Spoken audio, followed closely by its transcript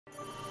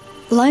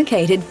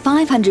Located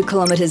 500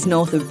 kilometres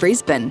north of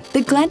Brisbane,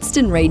 the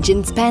Gladstone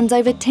region spans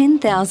over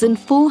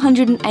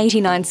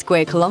 10,489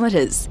 square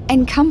kilometres,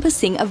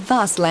 encompassing a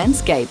vast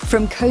landscape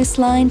from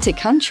coastline to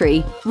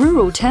country,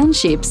 rural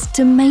townships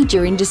to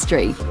major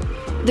industry.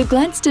 The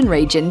Gladstone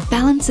region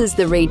balances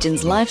the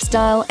region's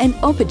lifestyle and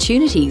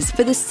opportunities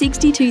for the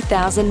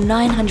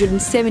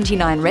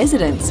 62,979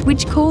 residents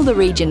which call the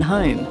region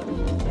home.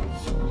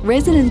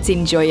 Residents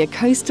enjoy a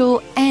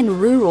coastal and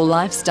rural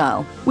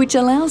lifestyle, which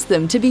allows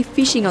them to be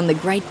fishing on the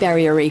Great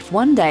Barrier Reef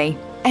one day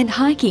and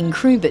hiking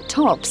Crumbit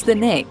Tops the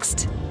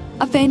next.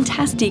 A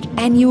fantastic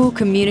annual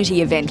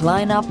community event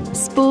lineup,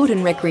 sport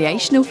and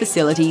recreational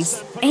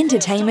facilities,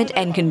 entertainment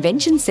and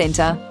convention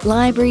centre,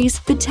 libraries,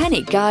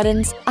 botanic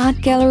gardens,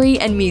 art gallery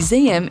and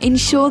museum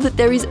ensure that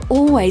there is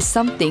always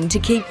something to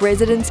keep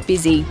residents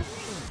busy.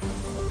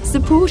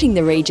 Supporting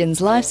the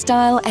region's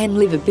lifestyle and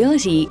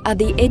livability are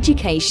the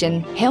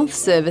education, health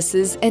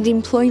services and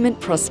employment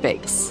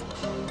prospects.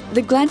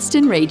 The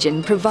Gladstone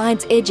region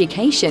provides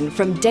education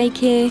from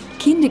daycare,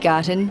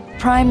 kindergarten,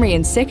 primary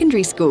and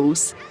secondary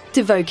schools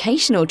to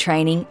vocational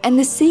training and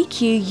the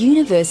CQ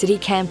University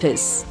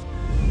campus.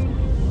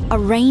 A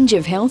range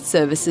of health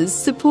services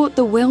support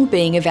the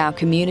well-being of our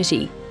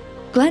community.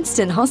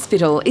 Gladstone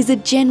Hospital is a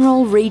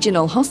general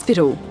regional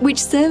hospital which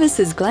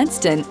services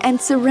Gladstone and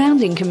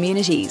surrounding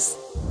communities.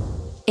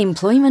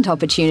 Employment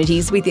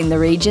opportunities within the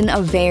region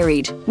are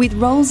varied, with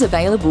roles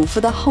available for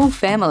the whole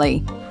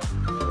family.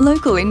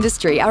 Local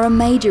industry are a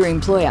major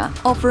employer,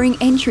 offering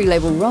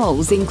entry-level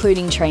roles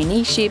including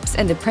traineeships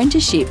and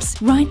apprenticeships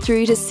right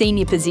through to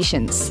senior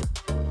positions.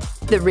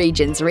 The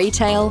region's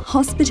retail,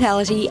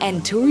 hospitality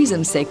and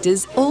tourism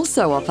sectors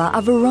also offer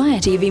a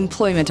variety of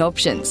employment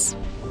options.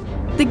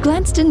 The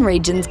Gladstone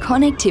region's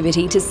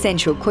connectivity to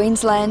central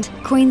Queensland,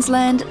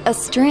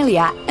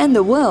 Australia and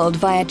the world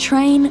via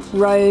train,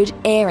 road,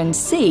 air and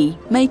sea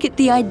make it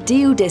the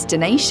ideal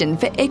destination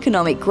for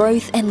economic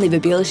growth and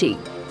livability.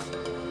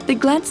 The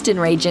Gladstone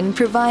region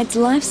provides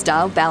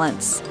lifestyle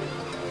balance.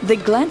 The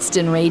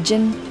Gladstone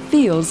region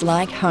feels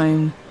like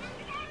home.